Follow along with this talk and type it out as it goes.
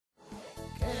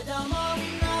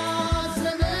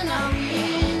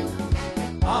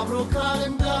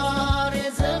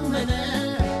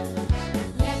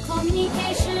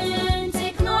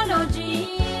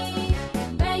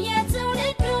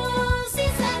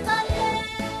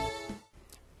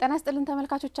ጤና ይስጥልን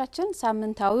ተመልካቾቻችን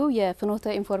ሳምንታዊው የፍኖተ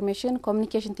ኢንፎርሜሽን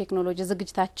ኮሙኒኬሽን ቴክኖሎጂ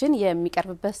ዝግጅታችን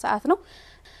የሚቀርብበት ሰዓት ነው።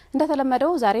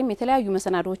 እንደተለመደው ዛሬም የተለያዩ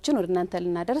መሰናዶዎችን ወደ እናንተ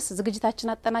ልናደርስ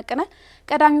ዝግጅታችን አጠናቀናል።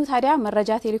 ቀዳሚው ታዲያ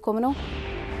መረጃ ቴሌኮም ነው።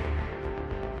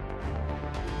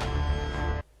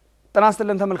 ጤና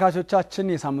ይስጥልን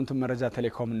ተመልካቾቻችን የሳምንቱን መረጃ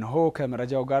ቴሌኮም ነው።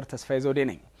 ከመረጃው ጋር ተስፋዬ ዘውዴ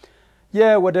ነኝ።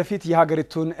 የወደፊት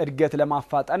የሀገሪቱን እድገት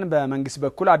ለማፋጠን በመንግስት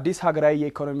በኩል አዲስ ሀገራዊ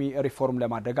የኢኮኖሚ ሪፎርም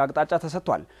ለማድረግ አቅጣጫ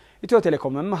ተሰጥቷል። ኢትዮ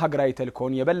ቴሌኮምም ሀገራዊ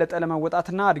ተልእኮውን የበለጠ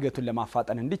ለመወጣትና እድገቱን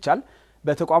ለማፋጠን እንዲቻል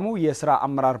በተቋሙ የሥራ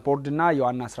አመራር ቦርድና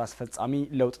የዋና ስራ አስፈጻሚ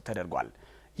ለውጥ ተደርጓል።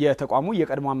 የተቋሙ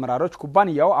የቀድሞ አመራሮች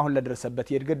ኩባንያው አሁን ለደረሰበት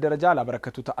የእድገት ደረጃ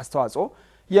ላበረከቱት አስተዋጽኦ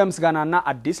የምስጋናና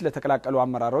አዲስ ለተቀላቀሉ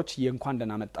አመራሮች የእንኳን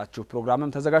ደህና መጣችሁ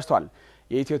ፕሮግራምም ተዘጋጅቷል።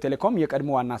 የኢትዮ ቴሌኮም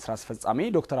የቀድሞ ዋና ስራ አስፈጻሚ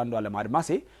ዶክተር አንዱዓለም አድማሴ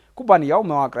ኩባንያው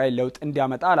መዋቅራዊ ለውጥ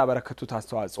እንዲያመጣ ላበረከቱት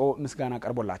አስተዋጽኦ ምስጋና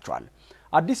ቀርቦላቸዋል።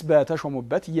 አዲስ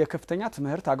በተሾሙበት የከፍተኛ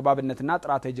ትምህርት አግባብነትና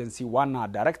ጥራት ኤጀንሲ ዋና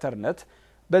ዳይሬክተርነት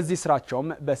በዚህ ስራቸውም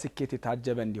በስኬት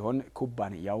የታጀበ እንዲሆን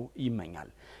ኩባንያው ይመኛል።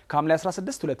 ከሐምሌ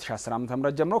 16 2010 ዓ.ም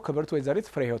ጀምሮ ክብርት ወይዘሪት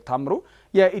ፍሬህይወት ታምሩ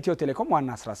የኢትዮ ቴሌኮም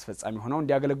ዋና ስራ አስፈጻሚ ሆነው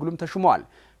እንዲያገለግሉም ተሹመዋል።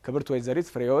 ክብርት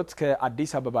ወይዘሪት ፍሬህይወት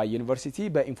ከአዲስ አበባ ዩኒቨርሲቲ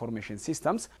በኢንፎርሜሽን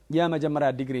ሲስተምስ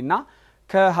የመጀመሪያ ዲግሪና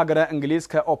ከሀገረ እንግሊዝ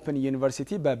ከኦፕን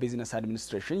ዩኒቨርሲቲ በቢዝነስ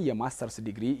አድሚኒስትሬሽን የማስተርስ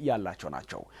ዲግሪ ያላቸው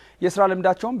ናቸው። የሥራ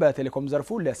ልምዳቸውም በቴሌኮም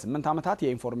ዘርፉ ለ8 ዓመታት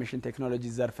የኢንፎርሜሽን ቴክኖሎጂ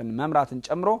ዘርፍን መምራትን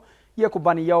ጨምሮ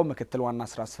የኩባንያው ምክትል ዋና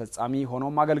ስራ አስፈጻሚ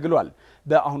ሆነው አገልግሏል።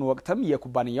 በአሁኑ ወቅትም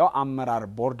የኩባንያው አመራር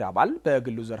ቦርድ አባል፣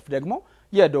 በግሉ ዘርፍ ደግሞ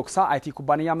የዶክሳ አይቲ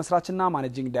ኩባንያ መስራችና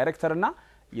ማኔጂንግ ዳይሬክተርና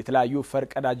የተለያዩ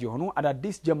ፈርቀዳጅ የሆኑ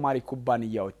አዳዲስ ጀማሪ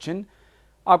ኩባንያዎችን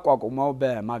አቋቁመው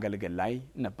በማገልገል ላይ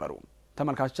ነበሩ።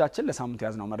 ተመልካቾቻችን ለሳምንቱ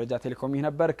ያዝነው መረጃ ቴሌኮም ይህ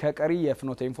ነበር። ከቀሪ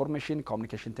የፍኖተ ኢንፎርሜሽን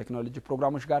ኮሙኒኬሽን ቴክኖሎጂ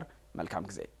ፕሮግራሞች ጋር መልካም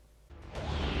ጊዜ።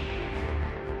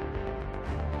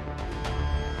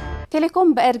 ቴሌኮም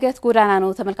በእድገት ጎዳና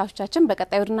ነው ተመልካቾቻችን።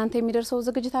 በቀጣይ ወደ እናንተ የሚደርሰው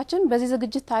ዝግጅታችን በዚህ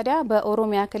ዝግጅት ታዲያ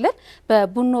በኦሮሚያ ክልል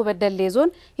በቡኖ በደሌ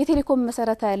ዞን የቴሌኮም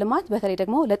መሰረተ ልማት በተለይ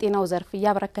ደግሞ ለጤናው ዘርፍ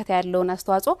እያበረከተ ያለውን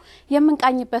አስተዋጽኦ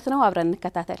የምንቃኝበት ነው። አብረን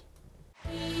እንከታተል።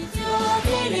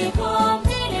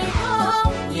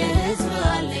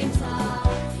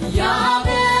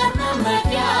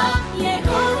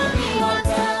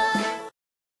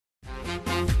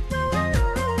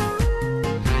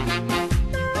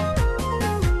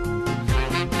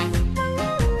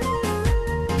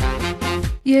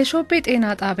 የሾቤ ጤና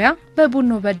ጣቢያ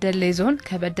በቡኖ በደሌ ዞን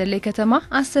ከበደሌ ከተማ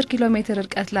 10 ኪሎ ሜትር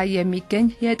ርቀት ላይ የሚገኝ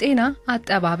የጤና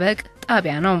አጠባበቅ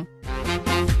ጣቢያ ነው።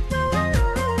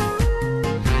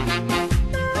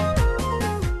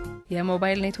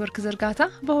 የሞባይል ኔትወርክ ዝርጋታ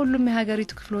በሁሉም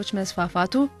የሀገሪቱ ክፍሎች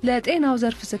መስፋፋቱ ለጤናው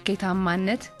ዘርፍ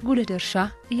ስኬታማነት ጉልህ ድርሻ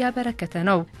እያበረከተ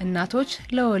ነው። እናቶች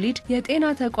ለወሊድ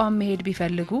የጤና ተቋም መሄድ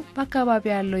ቢፈልጉ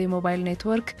በአካባቢው ያለው የሞባይል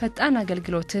ኔትወርክ ፈጣን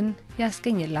አገልግሎትን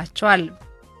ያስገኝላቸዋል።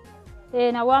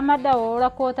 nawamada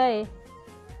orakotae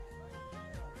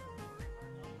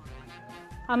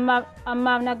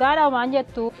amma nagara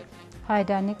manjetu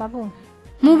haydani qabu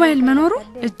ሞባይል መኖሩ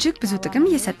እጅግ ብዙ ጥቅም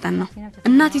እየሰጠን ነው።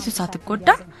 እናቲቱ ሳትጎዳ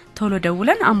ቶሎ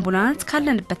ደውለን አምቡላንስ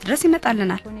ካለንበት ድረስ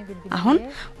ይመጣልናል። አሁን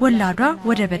ወላዷ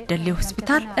ወደ በደሌ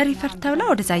ሆስፒታል ሪፈር ተብላ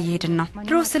ወደዛ እየሄድን ነው።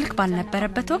 ድሮ ስልክ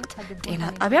ባልነበረበት ወቅት ጤና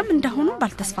ጣቢያም እንደሆኑ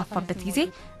ባልተስፋፋበት ጊዜ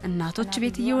እናቶች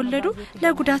ቤት እየወለዱ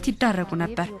ለጉዳት ይዳረጉ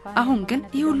ነበር። አሁን ግን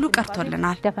ይህ ሁሉ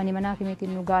ቀርቶልናል።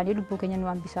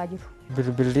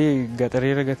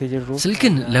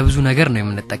 ስልክን ለብዙ ነገር ነው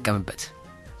የምንጠቀምበት።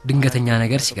 ድንገተኛ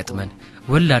ነገር ሲገጥመን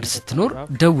ወላድ ስትኖር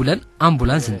ደውለን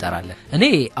አምቡላንስ እንጠራለን። እኔ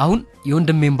አሁን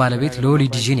የወንድሜን ባለቤት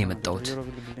ለወሊድ ይዤ ነው የመጣሁት።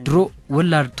 ድሮ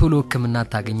ወላድ ቶሎ ሕክምና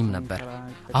ታገኝም ነበር።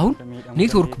 አሁን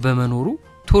ኔትወርክ በመኖሩ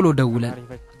ቶሎ ደውለን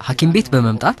ሐኪም ቤት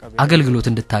በመምጣት አገልግሎት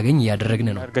እንድታገኝ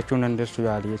ያደረግን ነው።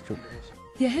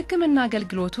 የሕክምና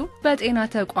አገልግሎቱ በጤና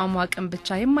ተቋሙ አቅም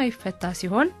ብቻ የማይፈታ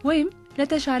ሲሆን ወይም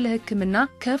ለተሻለ ሕክምና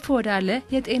ከፍ ወዳለ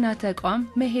የጤና ተቋም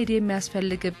መሄድ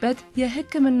የሚያስፈልግበት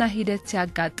የሕክምና ሂደት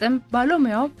ሲያጋጥም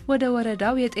ባለሙያው ወደ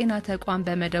ወረዳው የጤና ተቋም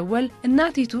በመደወል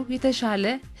እናቲቱ የተሻለ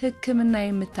ሕክምና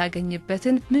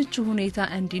የምታገኝበትን ምቹ ሁኔታ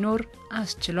እንዲኖር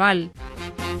አስችሏል።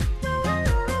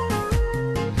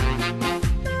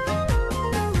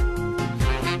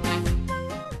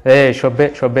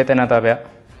 ሾቤ ጤና ጣቢያ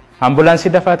አምቡላንስ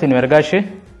ደፋት ነው እርጋሽ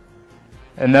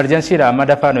ኤመርጀንሲ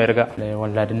ለማዳፋ ነው እርጋ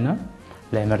ለወላድና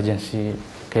ለኤመርጀንሲ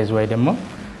ኬዝ ወይ ደግሞ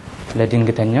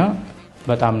ለድንገተኛ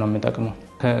በጣም ነው የሚጠቅመው።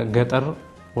 ከገጠር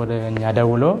ወደ እኛ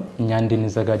ደውሎ እኛ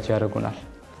እንድንዘጋጅ ያደርጉናል።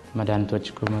 መድኃኒቶች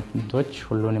ኮመንቶች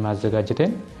ሁሉንም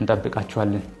ማዘጋጅተን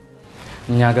እንጠብቃቸዋለን።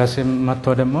 እኛ ጋር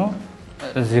መጥቶ ደግሞ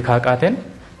እዚህ ካቃተን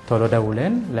ቶሎ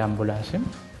ደውለን ለአምቡላንስም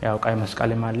ያው ቀይ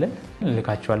መስቀልም አለ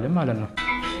ልካቸዋለን ማለት ነው።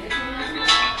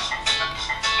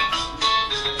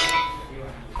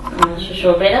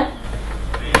 ሾቤላ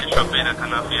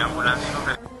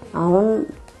አሁን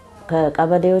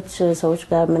ከቀበሌዎች ሰዎች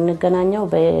ጋር የምንገናኘው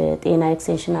በጤና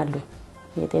ኤክስቴንሽን አሉ።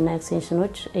 የጤና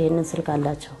ኤክስቴንሽኖች ይሄንን ስልክ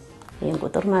አላቸው። ይሄን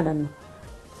ቁጥር ማለት ነው።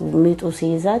 ሚጡ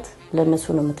ሲይዛት ለነሱ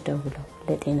ነው የምትደውለው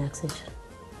ለጤና ኤክስቴንሽን።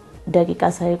 ደቂቃ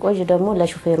ሳይቆይ ደግሞ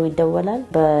ለሹፌሩ ይደወላል።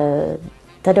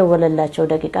 በተደወለላቸው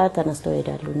ደቂቃ ተነስተው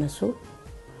ይሄዳሉ እነሱ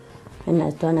እና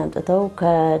እቷን አምጥተው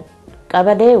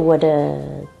ከቀበሌ ወደ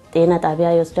ጤና ጣቢያ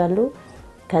ይወስዳሉ።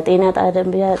 ከጤና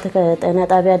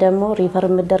ጣቢያ ደግሞ ሪፈር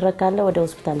የሚደረግ ካለ ወደ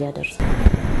ሆስፒታል ያደርሳል።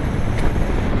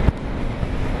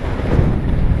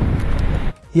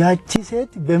 ያቺ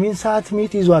ሴት በምን ሰዓት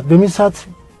ሚጥ ይዟት በምን ሰዓት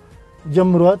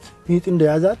ጀምሯት ሚጥ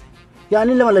እንደያዛት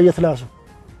ያንን ለመለየት ላሱ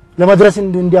ለመድረስ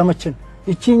እንዲያመችን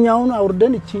እቺኛውን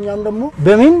አውርደን እቺኛውን ደግሞ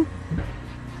በምን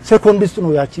ሴኮንድ ውስጥ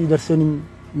ነው ያቺ ደርሰን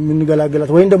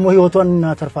የምንገላገላት ወይም ደግሞ ህይወቷን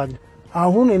እናተርፋለን።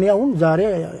 አሁን ዛሬ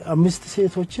 5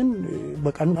 ሴቶችን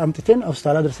በቀን አምጥተን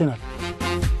ሆስፒታል አድርሰናል።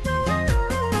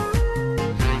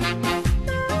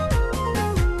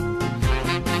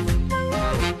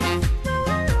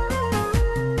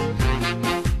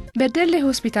 በደሌ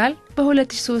ሆስፒታል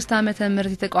በ2003 ዓመተ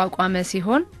ምህረት የተቋቋመ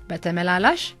ሲሆን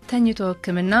በተመላላሽ ተኝቶ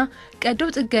ህክምና፣ ቀዶ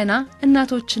ጥገና፣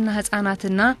 እናቶችና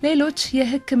ህፃናትና ሌሎች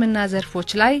የህክምና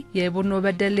ዘርፎች ላይ የቡኖ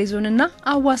በደሌ ዞንና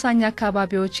አዋሳኝ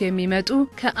አካባቢዎች የሚመጡ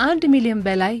ከ1 ሚሊዮን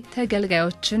በላይ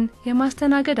ተገልጋዮችን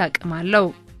የማስተናገድ አቅም አለው።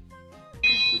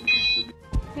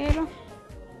 ሄሎ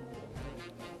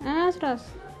አስራስ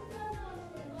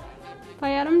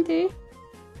ፋያርምቲ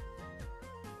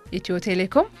ኢትዮ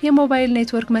ቴሌኮም የሞባይል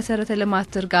ኔትወርክ መሰረተ ልማት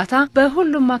ዝርጋታ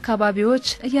በሁሉም አካባቢዎች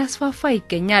እያስፋፋ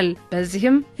ይገኛል።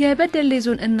 በዚህም የበደሌ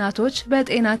ዞን እናቶች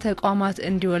በጤና ተቋማት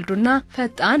እንዲወልዱና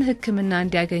ፈጣን ህክምና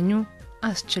እንዲያገኙ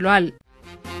አስችሏል።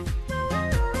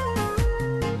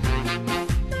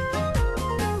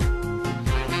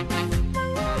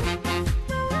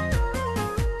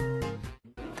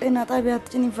 ጤና ጣቢያ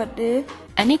ትጭንፈደ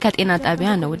እኔ ከጤና ጣቢያ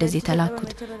ነው ወደዚህ ተላኩት።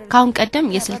 ካሁን ቀደም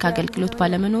የስልክ አገልግሎት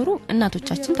ባለመኖሩ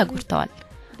እናቶቻችን ተጎድተዋል።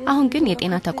 አሁን ግን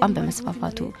የጤና ተቋም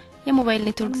በመስፋፋቱ የሞባይል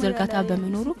ኔትወርክ ዝርጋታ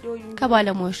በመኖሩ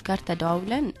ከባለሙያዎች ጋር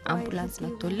ተደዋውለን አምቡላንስ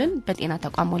መጥቶልን በጤና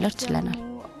ተቋም መውለድ ችለናል።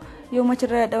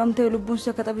 የሞችራ ያዳምተ ልቡን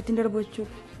ሰከታብት እንደርቦቹ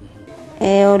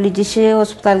ልጅሽ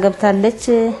ሆስፒታል ገብታለች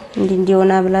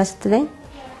እንዲሆና ብላ ስትለኝ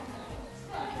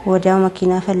ወዲያው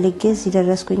መኪና ፈልጌ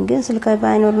ሲደረስኩኝ ግን ስልክ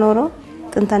ባይኖር ኖሮ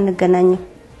ጥንታ እንገናኝ።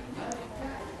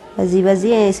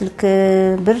 በዚህ ስልክ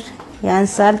ብር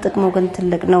ያንሳል ጥቅሙ ግን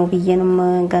ትልቅ ነው ብዬ ነው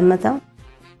ገመታው።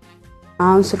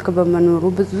 አሁን ስልክ በመኖሩ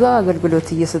ብዙ አገልግሎት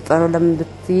እየሰጠነው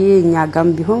ለምትይኛ ጋም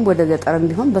ቢሆን ወደ ገጠርም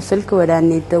ቢሆን በስልክ ወዳኔ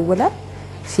ይደወላል።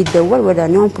 ሲደወል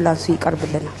ወዳኔ አምቡላንሱ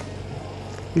ይቀርብልናል።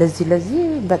 ለዚህ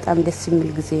በጣም ደስ የሚል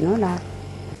ጊዜ ነው።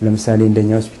 ለምሳሌ እንደኛ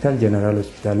ሆስፒታል ጀነራል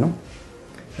ሆስፒታል ነው።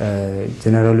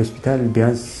 ጀነራል ሆስፒታል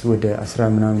ቢያንስ ወደ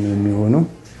 10 ምናምን የሚሆኑ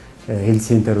ሄልት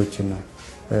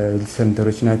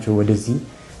ሴንተሮች ናቸው ወደዚህ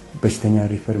በሽተኛ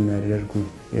ሪፈር የሚያደርጉ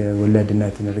ወላድ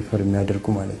እናትን ሪፈር የሚያደርጉ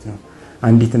ማለት ነው።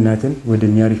 አንዲት እናትን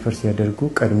ወደኛ ሪፈር ሲያደርጉ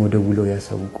ቀድሞ ደውለው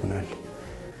ያሳውቁናል።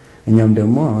 እኛም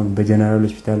ደግሞ አሁን በጀነራል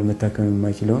ሆስፒታል መታከም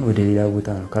የማይችለውን ወደ ሌላ ቦታ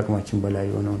ነው ከአቅማችን በላይ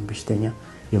የሆነውን በሽተኛ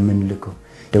የምንልከው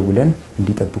ደውለን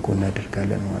እንዲጠብቁ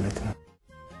እናደርጋለን ማለት ነው።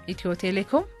 ኢትዮ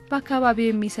ቴሌኮም በአካባቢው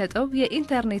የሚሰጠው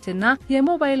የኢንተርኔትና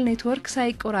የሞባይል ኔትወርክ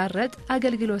ሳይቆራረጥ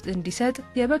አገልግሎት እንዲሰጥ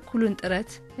የበኩሉን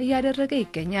ጥረት እያደረገ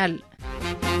ይገኛል።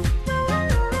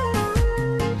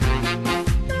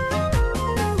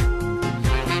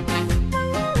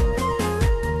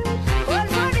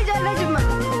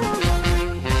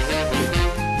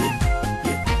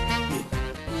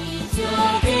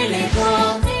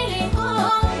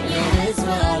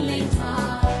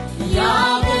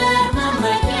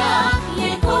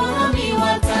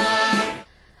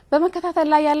 በመከታተል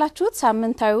ላይ ያላችሁት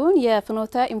ሳምንታዊውን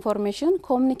የፍኖተ ኢንፎርሜሽን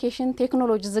ኮሙኒኬሽን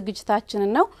ቴክኖሎጂ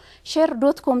ዝግጅታችንን ነው።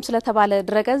 share.com ስለተባለ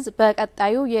ድረገጽ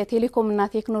በቀጣዩ የቴሌኮምና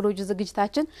ቴክኖሎጂ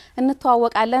ዝግጅታችን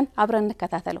እንተዋወቃለን። አብረን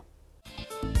እንከታተለው።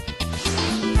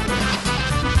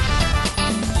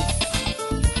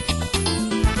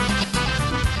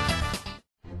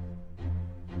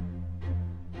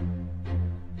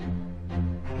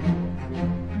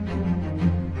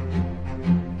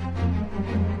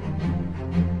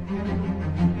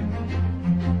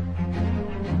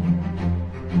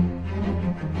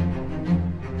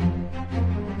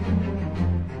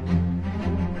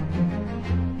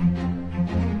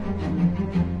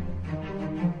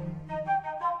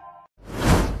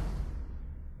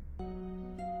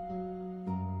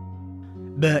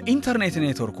 በኢንተርኔት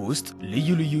ኔትወርክ ውስጥ ልዩ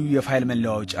የፋይል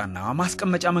መለዋወጫና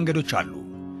ማስቀመጫ መንገዶች አሉ።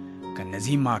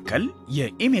 ከነዚህም መካከል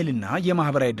የኢሜይልና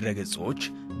የማህበራዊ ድረገጾች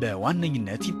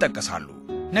በዋነኝነት ይጠቀሳሉ።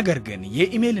 ነገር ግን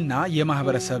የኢሜልና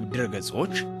የማህበረሰብ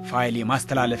ድረገጾች ፋይል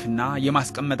የማስተላለፍና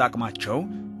የማስቀመጥ አቅማቸው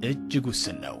እጅግ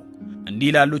ውስን ነው። እንዲህ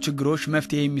ላሉ ችግሮች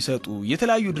መፍትሄ የሚሰጡ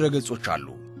የተለያዩ ድረገጾች አሉ።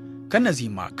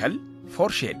 ከነዚህም መካከል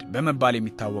ፎርሼድ በመባል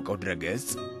የሚታወቀው ድረገጽ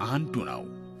አንዱ ነው።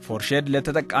 ፎርሼድ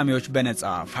ለተጠቃሚዎች በነፃ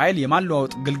ፋይል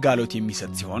የማለዋወጥ ግልጋሎት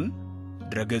የሚሰጥ ሲሆን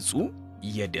ድረገጹ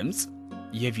የድምጽ፣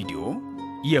 የቪዲዮ፣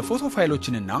 የፎቶ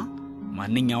ፋይሎችንና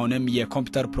ማንኛውንም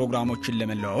የኮምፒውተር ፕሮግራሞችን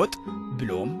ለመለዋወጥ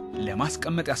ብሎም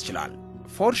ለማስቀመጥ ያስችላል።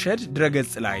 ፎርሼድ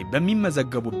ድረገጽ ላይ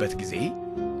በሚመዘገቡበት ጊዜ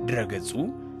ድረገጹ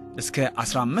እስከ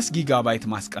 15 ጊጋባይት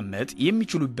ማስቀመጥ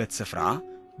የሚችሉበት ስፍራ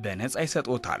በነፃ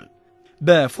ይሰጦታል።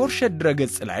 በፎርሼድ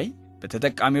ድረገጽ ላይ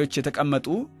በተጠቃሚዎች የተቀመጡ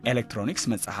ኤሌክትሮኒክስ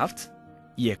መጻሕፍት፣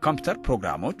 የኮምፒውተር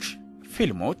ፕሮግራሞች፣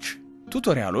 ፊልሞች፣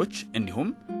 ቱቶሪያሎች እንዲሁም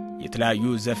የተለያዩ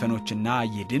ዘፈኖችና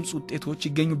የድምጽ ውጤቶች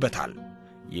ይገኙበታል።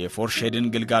 የፎርሼድን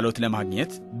ግልጋሎት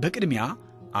ለማግኘት በቅድሚያ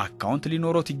አካውንት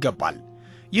ሊኖሮት ይገባል።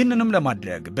 ይህንንም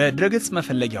ለማድረግ በድረገጽ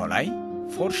መፈለጊያው ላይ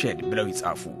ፎርሼድ ብለው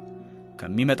ይጻፉ።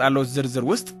 ከሚመጣለው ዝርዝር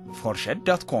ውስጥ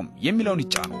forshed.com የሚለውን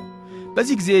ይጫኑ።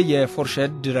 በዚህ ጊዜ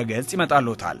የፎርሼድ ድረገጽ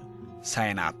ይመጣልዎታል።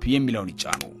 ሳይን አፕ የሚለውን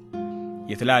ይጫኑ።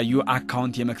 የተለያዩ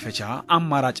አካውንት የመክፈቻ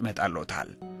አማራጭ ይመጣልዎታል።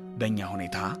 በእኛ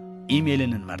ሁኔታ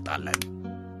ኢሜልን እንመርጣለን።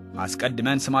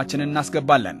 አስቀድመን ስማችንን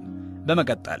እናስገባለን።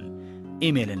 በመቀጠል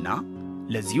ኢሜልና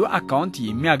ለዚሁ አካውንት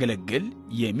የሚያገለግል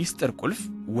የሚስጥር ቁልፍ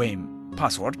ወይም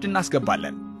ፓስወርድ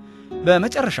እናስገባለን።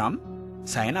 በመጨረሻም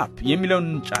ሳይን አፕ የሚለውን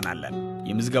እንጫናለን።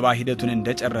 የምዝገባ ሂደቱን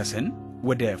እንደጨረስን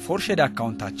ወደ ፎርሼድ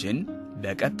አካውንታችን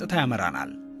በቀጥታ ያመራናል።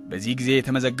 በዚህ ጊዜ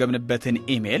የተመዘገብንበትን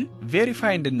ኢሜል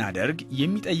ቬሪፋይ እንድናደርግ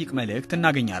የሚጠይቅ መልእክት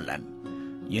እናገኛለን።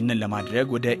 ይህንን ለማድረግ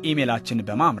ወደ ኢሜላችን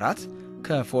በማምራት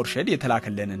ከፎርሼድ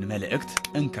የተላከልንን መልእክት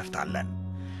እንከፍታለን።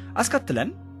 አስከትለን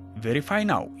ቬሪፋይ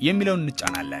ናው የሚለውን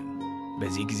እንጫናለን።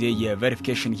 በዚህ ጊዜ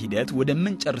የቬሪፊኬሽን ሂደት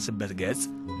ወደምንጨርስበት ገጽ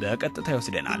በቀጥታ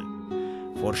ይወስደናል።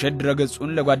 ፎርሼድ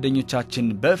ድረገጹን ለጓደኞቻችን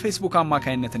በፌስቡክ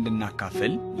አማካይነት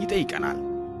እንድናካፍል ይጠይቀናል።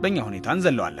 በእኛ ሁኔታ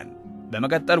እንዘለዋለን።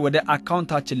 በመቀጠል ወደ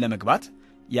አካውንታችን ለመግባት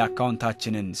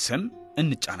የአካውንታችንን ስም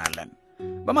እንጫናለን።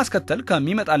 በማስከተል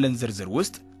ከሚመጣልን ዝርዝር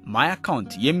ውስጥ ማይ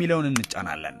አካውንት የሚለውን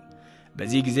እንጫናለን።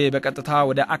 በዚህ ጊዜ በቀጥታ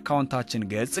ወደ አካውንታችን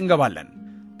ገጽ እንገባለን።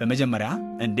 በመጀመሪያ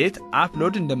እንዴት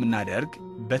አፕሎድ እንደምናደርግ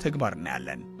በተግባር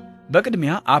እናያለን።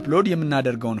 በቅድሚያ አፕሎድ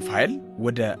የምናደርገውን ፋይል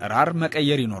ወደ ራር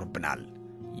መቀየር ይኖርብናል።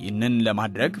 ይህንን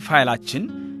ለማድረግ ፋይላችን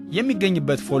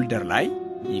የሚገኝበት ፎልደር ላይ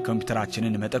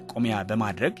የኮምፒውተራችንን መጠቆሚያ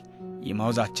በማድረግ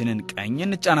የማውዛችንን ቀኝ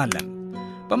እንጫናለን።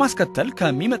 በማስከተል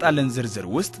ከሚመጣልን ዝርዝር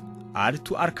ውስጥ አድ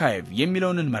ቱ አርካይቭ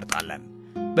የሚለውን እንመርጣለን።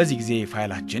 በዚህ ጊዜ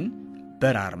ፋይላችን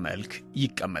በራር መልክ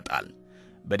ይቀመጣል።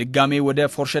 በድጋሜ ወደ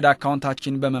ፎርሼድ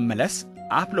አካውንታችን በመመለስ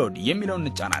አፕሎድ የሚለውን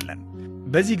እንጫናለን።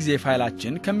 በዚህ ጊዜ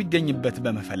ፋይላችን ከሚገኝበት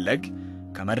በመፈለግ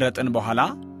ከመረጥን በኋላ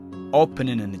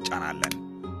ኦፕንን እንጫናለን።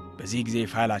 በዚህ ጊዜ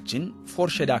ፋይላችን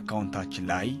ፎርሼድ አካውንታችን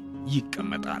ላይ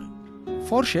ይቀመጣል።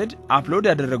 ፎርሼድ አፕሎድ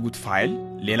ያደረጉት ፋይል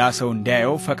ሌላ ሰው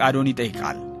እንዲያየው ፈቃዶን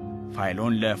ይጠይቃል።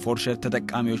 ፋይሉን ለፎርሼድ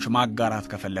ተጠቃሚዎች ማጋራት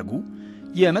ከፈለጉ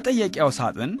የመጠየቂያው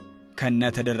ሳጥን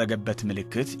ከነ ተደረገበት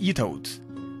ምልክት ይተውት።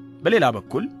 በሌላ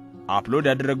በኩል አፕሎድ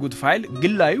ያደረጉት ፋይል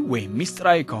ግላዊ ወይም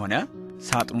ሚስጥራዊ ከሆነ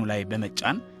ሳጥኑ ላይ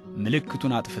በመጫን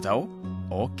ምልክቱን አጥፍተው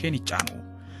ኦኬን ይጫኑ።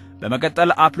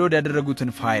 በመቀጠል አፕሎድ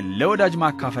ያደረጉትን ፋይል ለወዳጅ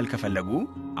ማካፈል ከፈለጉ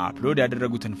አፕሎድ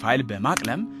ያደረጉትን ፋይል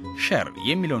በማቅለም ሼር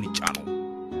የሚለውን ይጫኑ።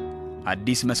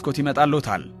 አዲስ መስኮት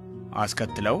ይመጣልዎታል።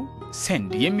 አስከትለው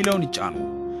ሴንድ የሚለውን ይጫኑ።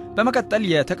 በመቀጠል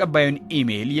የተቀባዩን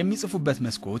ኢሜል የሚጽፉበት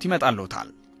መስኮት ይመጣልዎታል።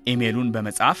 ኢሜሉን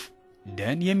በመጻፍ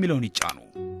ደን የሚለውን ይጫኑ።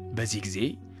 በዚህ ጊዜ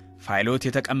ፋይሎት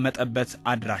የተቀመጠበት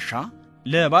አድራሻ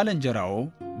ለባልንጀራው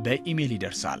በኢሜል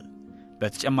ይደርሳል።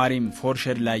 በተጨማሪም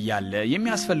ፎርሼድ ላይ ያለ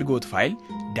የሚያስፈልገውት ፋይል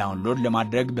ዳውንሎድ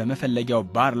ለማድረግ በመፈለጊያው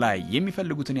ባር ላይ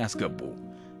የሚፈልጉትን ያስገቡ።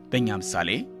 በእኛ ምሳሌ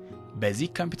በዚህ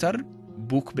ኮምፒውተር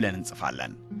ቡክ ብለን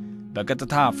እንጽፋለን።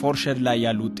 በቀጥታ ፎርሼድ ላይ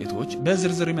ያሉ ውጤቶች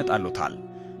በዝርዝር ይመጣልዎታል።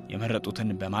 የመረጡትን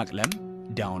በማቅለም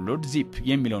ዳውንሎድ ዚፕ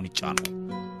የሚለውን ይጫኑ።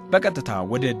 በቀጥታ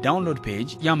ወደ ዳውንሎድ ፔጅ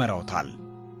ያመራውታል።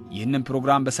 ይህንን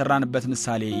ፕሮግራም በሰራንበት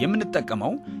ምሳሌ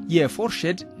የምንጠቀመው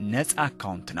የፎርሼድ ነፃ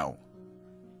አካውንት ነው።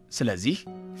 ስለዚህ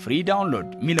ፍሪ ዳውንሎድ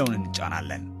ሚለውን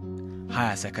እንጫናለን።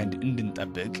 20 ሰከንድ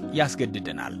እንድንጠብቅ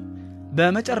ያስገድደናል።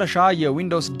 በመጨረሻ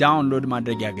የዊንዶውስ ዳውንሎድ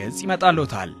ማድረጊያ ገጽ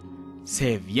ይመጣልዎታል።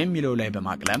 ሴቭ የሚለው ላይ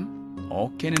በማቅለም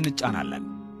ኦኬን እንጫናለን።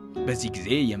 በዚህ ጊዜ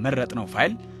የመረጥነው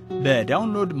ፋይል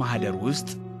በዳውንሎድ ማህደር ውስጥ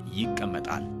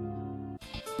ይቀመጣል።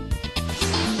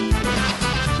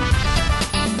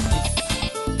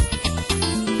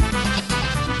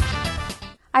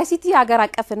 አይ.ሲ.ቲ ሀገር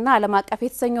አቀፍና ዓለም አቀፍ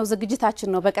የተሰኘው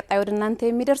ዝግጅታችን ነው በቀጣይ ወደ እናንተ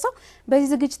የሚደርሰው። በዚህ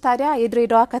ዝግጅት ታዲያ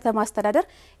የድሬዳዋ ከተማ አስተዳደር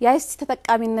የአይ.ሲ.ቲ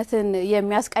ተጠቃሚነትን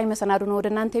የሚያስቃኝ መሰናዶ ነው ወደ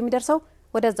እናንተ የሚደርሰው።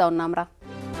 ወደዛው እናምራ።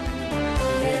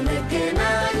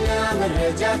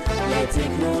 መረጃ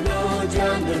የቴክኖሎጂ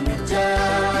እርምጃ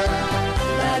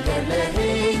ለአገር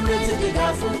ለሕይወት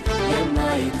ድጋፉ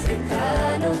የማይተካ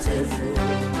ነው ትርፉ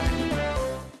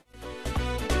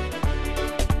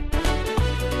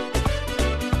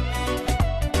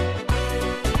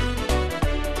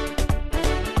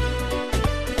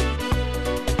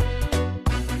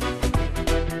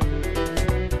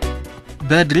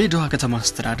በድሬዳዋ ከተማ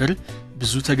አስተዳደር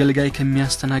ብዙ ተገልጋይ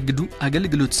ከሚያስተናግዱ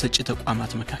አገልግሎት ሰጪ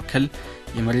ተቋማት መካከል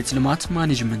የመሬት ልማት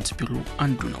ማኔጅመንት ቢሮ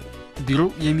አንዱ ነው። ቢሮ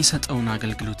የሚሰጠውን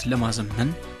አገልግሎት ለማዘመን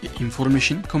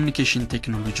የኢንፎርሜሽን ኮሙኒኬሽን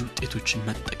ቴክኖሎጂ ውጤቶችን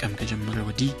መጠቀም ከጀመረ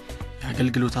ወዲህ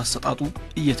የአገልግሎት አሰጣጡ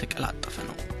እየተቀላጠፈ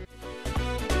ነው።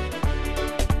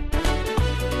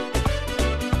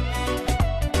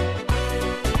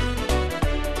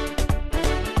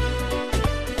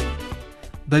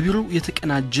 በቢሮ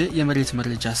የተቀናጀ የመሬት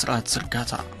መረጃ ስርዓት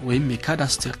ዝርጋታ ወይም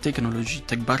የካዳስተር ቴክኖሎጂ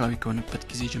ተግባራዊ ከሆነበት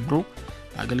ጊዜ ጀምሮ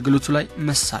በአገልግሎቱ ላይ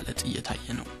መሳለጥ እየታየ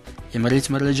ነው። የመሬት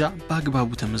መረጃ በአግባቡ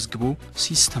ተመዝግቦ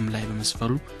ሲስተም ላይ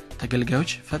በመስፈሩ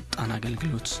ተገልጋዮች ፈጣን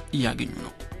አገልግሎት እያገኙ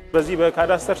ነው። በዚህ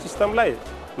በካዳስተር ሲስተም ላይ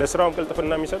ለስራው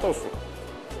ቅልጥፍና የሚሰጠው እሱ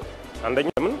አንደኛ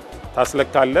ምን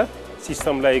ታስለካለ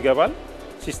ሲስተም ላይ ይገባል።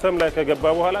 ሲስተም ላይ ከገባ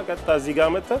በኋላ ቀጥታ እዚህ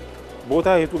ጋር መጣ ቦታ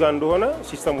የቱ ጋር እንደሆነ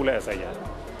ሲስተሙ ላይ ያሳያል።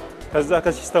 ከዛ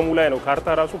ከሲስተሙ ላይ ነው ካርታ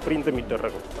ራሱ ፕሪንት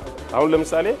የሚደረገው። አሁን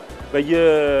ለምሳሌ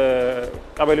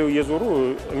በየቀበሌው እየዞሩ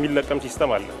የሚለቀም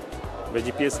ሲስተም አለ፣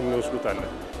 በጂፒኤስ የሚወስዱት አለ።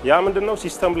 ያ ምንድነው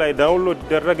ሲስተም ላይ ዳውንሎድ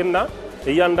ይደረግና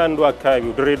እያንዳንዱ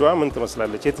አካባቢው ድሬዳዋ ምን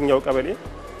ትመስላለች፣ የትኛው ቀበሌ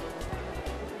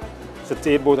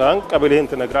ስትሄድ ቦታን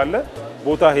ቀበሌን ትነግራለህ፣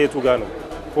 ቦታ የቱ ጋር ነው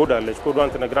ኮድ አለች፣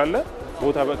 ኮዷን ትነግራለህ፣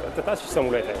 ቦታ በቀጥታ ሲስተሙ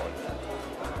ላይ ታይዋል።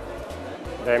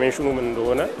 ዳይሜንሽኑ ምን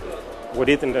እንደሆነ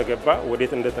ወዴት እንደገባ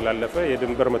ወዴት እንደተላለፈ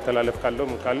የድንበር መተላለፍ ካለው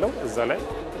እዛ ላይ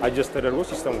አጀስት ተደርጎ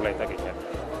ሲስተሙ ላይ ታገኛለህ።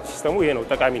 ሲስተሙ ይሄ ነው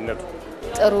ጠቃሚነቱ።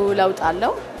 ጥሩ ለውጥ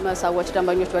አለው። ሰዎች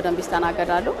ደንበኞች በደንብ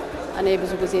ይስተናገዳሉ። እኔ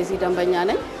ብዙ ጊዜ እዚህ ደንበኛ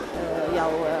ነኝ።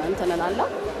 ያው እንትነናለሁ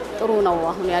ጥሩ ነው።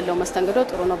 አሁን ያለው መስተንግዶ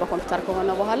ጥሩ ነው። በኮምፒውተር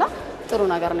ከሆነ በኋላ ጥሩ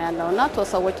ነገር ነው ያለውና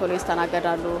ሰዎች ቶሎ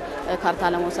ይስተናገዳሉ። ካርታ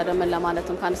ለመውሰድ ምን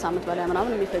ለማለትም ከአንድ ሳምንት በላይ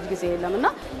ምናምን የሚፈጅ ጊዜ የለምና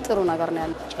ጥሩ ነገር ነው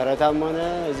ያለው። ጨረታም ሆነ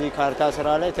እዚህ ካርታ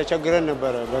ስራ ላይ ተቸግረን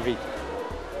ነበር በፊት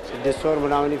 6 ወር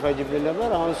ምናምን ይፈጅብን ነበር።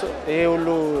 አሁን ይሄ ሁሉ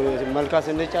መልካ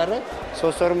ስንጨርስ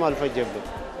 3 ወርም አልፈጀብን።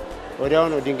 ወዲያው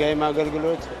ነው ድንጋይ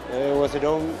አገልግሎት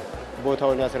ወስደውም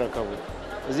ቦታውን ያስረከቡ።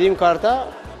 እዚህም ካርታ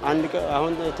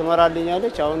አሁን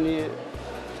ትመራልኛለች። አሁን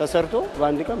ተሰርቶ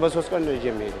በአንድ ቀን በ3 ቀን ነው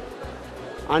የሚሄደው።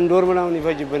 1 ወር ምናምን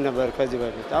ይፈጅብን ነበር ከዚህ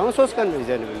በፊት። አሁን 3 ቀን ነው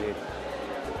ይዘን የምንሄደው።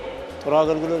 ጥሩ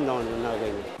አገልግሎት ነው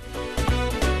እናገኘው።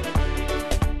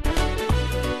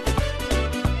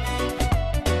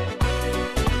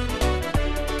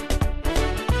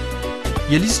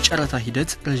 የሊዝ ጨረታ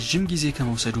ሂደት ረጅም ጊዜ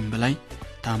ከመውሰዱም በላይ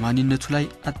ታማኒነቱ ላይ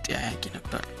አጠያያቂ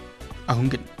ነበር። አሁን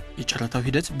ግን የጨረታው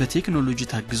ሂደት በቴክኖሎጂ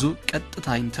ታግዞ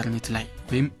ቀጥታ ኢንተርኔት ላይ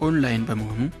ወይም ኦንላይን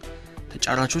በመሆኑ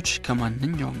ተጫራቾች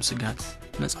ከማንኛውም ስጋት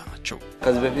ነፃ ናቸው።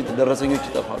 ከዚህ በፊት ደረሰኞች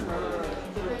ይጠፋሉ።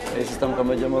 ሲስተም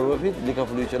ከመጀመሩ በፊት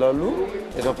ሊከፍሉ ይችላሉ።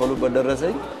 የከፈሉበት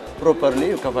ደረሰኝ ፕሮፐርሊ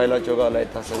ከፋይላቸው ጋር ላይ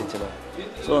ታሰር ይችላል።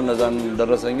 እነዛን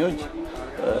ደረሰኞች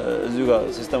እዚሁ ጋር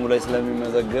ሲስተሙ ላይ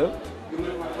ስለሚመዘገብ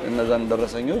እነዛን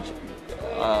ደረሰኞች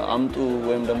አምጡ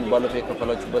ወይም ደግሞ ባለፈ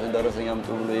የከፈላችሁበትን ደረሰኝ አምጡ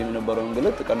ብሎ የሚነበረው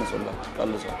እንግልት ቀንሷል።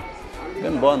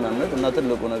 ግን በዋናነት እና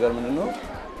ትልቁ ነገር ምንድነው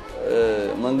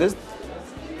መንግስት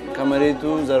ከመሬቱ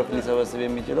ዘርፍ ሊሰበስብ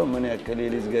የሚችለው ምን ያክል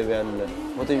የሊዝ ገበያ አለ፣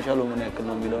 ፖቴንሻሉ ምን ያክል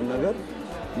ነው የሚለው ነገር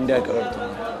እንዲያቀርብ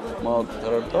ማወቅ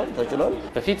ተችሏል።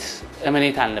 በፊት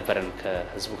እመኔታ አልነበረን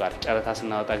ከህዝቡ ጋር ጨረታ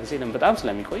ስናወጣ ጊዜ በጣም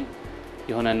ስለሚቆይ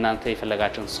የሆነ እናንተ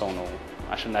የፈለጋችሁን ሰው ነው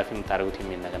አሸናፊ የምታደርጉት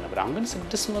የሚል ነገር ነበር። አሁን ግን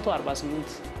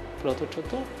 648 ፕሎቶች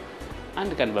ወጥቶ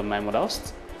አንድ ቀን በማይሞላ ውስጥ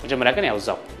መጀመሪያ ቀን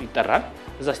ያውዛው ይጠራል።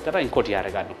 እዛ ሲጠራ ኢንኮድ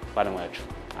ያደርጋሉ ባለሙያዎች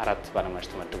 4 ባለሙያዎች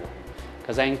ተመድቦ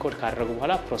ከዛ ኢንኮድ ካደረጉ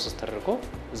በኋላ ፕሮሰስ ተደርጎ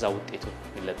እዛ ውጤቱ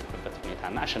የሚለጥፍበት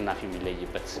ሁኔታና አሸናፊ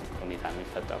የሚለይበት ሁኔታ ነው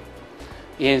የሚፈጠረው።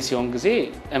 ይሄን ሲሆን ጊዜ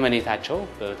እመኔታቸው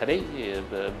በተለይ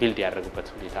ቢልድ ያደርጉበት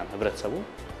ሁኔታ ነው። ህብረተሰቡ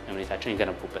እመኔታቸውን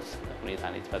ይገነቡበት ሁኔታ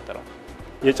ነው የተፈጠረው።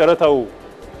 የጨረታው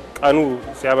ቀኑ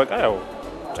ሲያበቃ ያው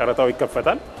ጨረታው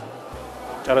ይከፈታል።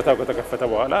 ጨረታው ከተከፈተ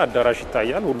በኋላ አዳራሽ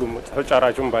ይታያል። ሁሉም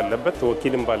ተጫራቹም ባለበት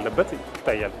ተወኪልም ባለበት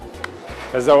ይታያል።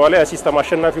 ከዛ በኋላ የሲስተም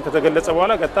አሸናፊው ከተገለጸ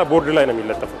በኋላ ቀጥታ ቦርድ ላይ ነው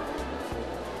የሚለጠፈው።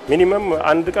 ሚኒመም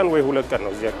 1 ቀን ወይ 2 ቀን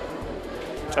ነው እዚያ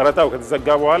ጨረታው ከተዘጋ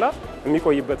በኋላ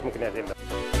የሚቆይበት ምክንያት የለም።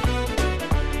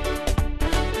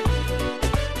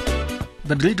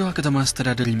 በድሬዳዋ ከተማ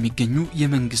አስተዳደር የሚገኙ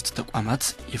የመንግስት ተቋማት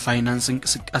የፋይናንስ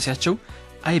እንቅስቃሴያቸው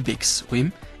አይቤክስ ወይም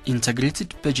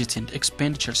ኢንተግሬትድ በጀት ኤንድ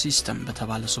ኤክስፔንዲቸር ሲስተም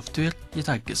በተባለ ሶፍትዌር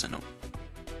የታገዘ ነው።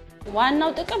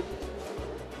 ዋናው ጥቅም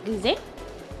ጊዜ፣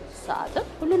 ሰዓት፣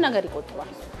 ሁሉ ነገር ይቆጥባል።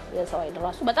 የሰው ኃይል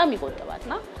ራሱ በጣም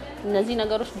ይቆጥባልና እነዚህ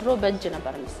ነገሮች ድሮ በእጅ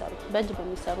ነበር የሚሰሩት። በእጅ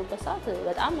በሚሰሩበት ሰዓት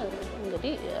በጣም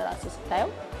እንግዲህ ራስ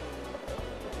ስታየው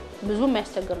ብዙ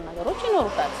የሚያስቸግሩ ነገሮች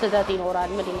ይኖሩታል። ስህተት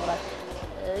ይኖራል፣ ምን ይኖራል።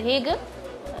 ይሄ ግን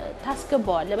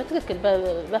ታስገባዋለህ በትክክል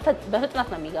በፍጥነት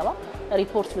ነው የሚገባው።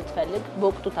 ሪፖርት ብትፈልግ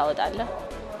በወቅቱ ታወጣለህ።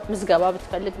 ምዝገባ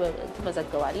ብትፈልግ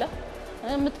ትመዘግባለህ።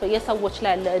 የሰዎች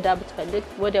ላይ ያለ እዳ ብትፈልግ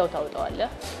ወዲያው ታወጣዋለህ።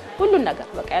 ሁሉን ነገር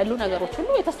በቃ ያሉ ነገሮች ሁሉ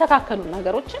የተስተካከሉ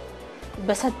ነገሮችን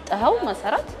በሰጠኸው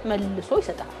መሰረት መልሶ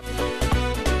ይሰጣል።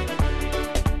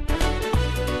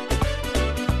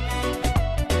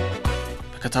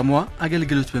 በከተማዋ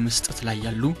አገልግሎት በመስጠት ላይ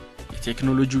ያሉ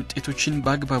የቴክኖሎጂ ውጤቶችን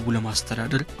በአግባቡ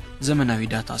ለማስተዳደር ዘመናዊ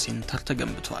ዳታ ሴንተር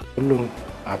ተገንብቷል። ሁሉም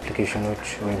አፕሊኬሽኖች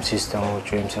ወይም ሲስተሞች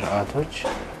ወይም ስርዓቶች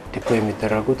ዲፕሎይ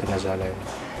የሚደረጉት እነዛ ላይ ነው።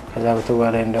 ከዛ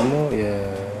በተጓዳኝ ደግሞ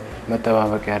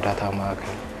የመጠባበቂያ ዳታ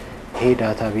ማዕከል ይሄ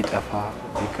ዳታ ቢጠፋ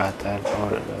ቢቃጠል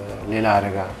ሌላ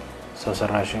አደጋ ሰው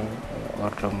ሰራሽም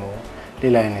ወር ደግሞ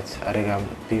ሌላ አይነት አደጋ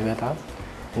ቢመጣ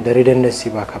እንደ ሪደንደንሲ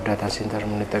ባክአፕ ዳታ ሴንተር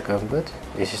የምንጠቀምበት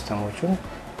የሲስተሞቹን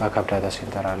ባክአፕ ዳታ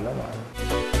ሴንተር አለ ማለት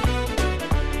ነው።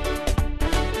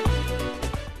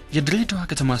 የድሬዳዋ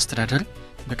ከተማ አስተዳደር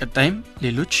በቀጣይም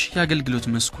ሌሎች የአገልግሎት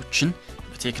መስኮችን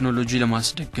በቴክኖሎጂ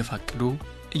ለማስደገፍ አቅዶ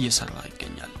እየሰራ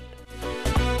ይገኛል።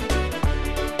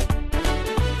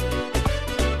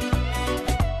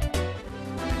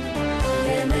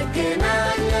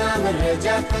 የመገናኛ መረጃ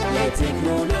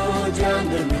የቴክኖሎጂ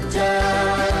እርምጃ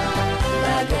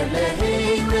ለሀገር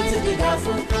ለሕይወት ድጋፉ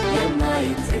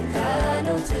የማይተካ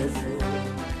ነው ትርፉ።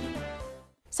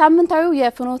 ሳምንታዊ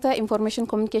የፍኖተ ኢንፎርሜሽን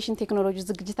ኮሚኒኬሽን ቴክኖሎጂ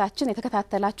ዝግጅታችን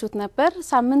የተከታተላችሁት ነበር።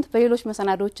 ሳምንት በሌሎች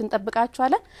መሰናዶዎችን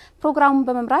እንጠብቃችኋለን። ፕሮግራሙን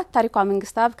በመምራት ታሪኳ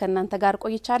መንግስታብ ከእናንተ ጋር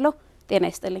ቆይቻለሁ። ጤና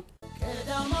ይስጥልኝ።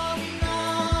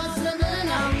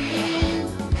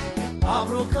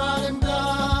 አብሮ ካለ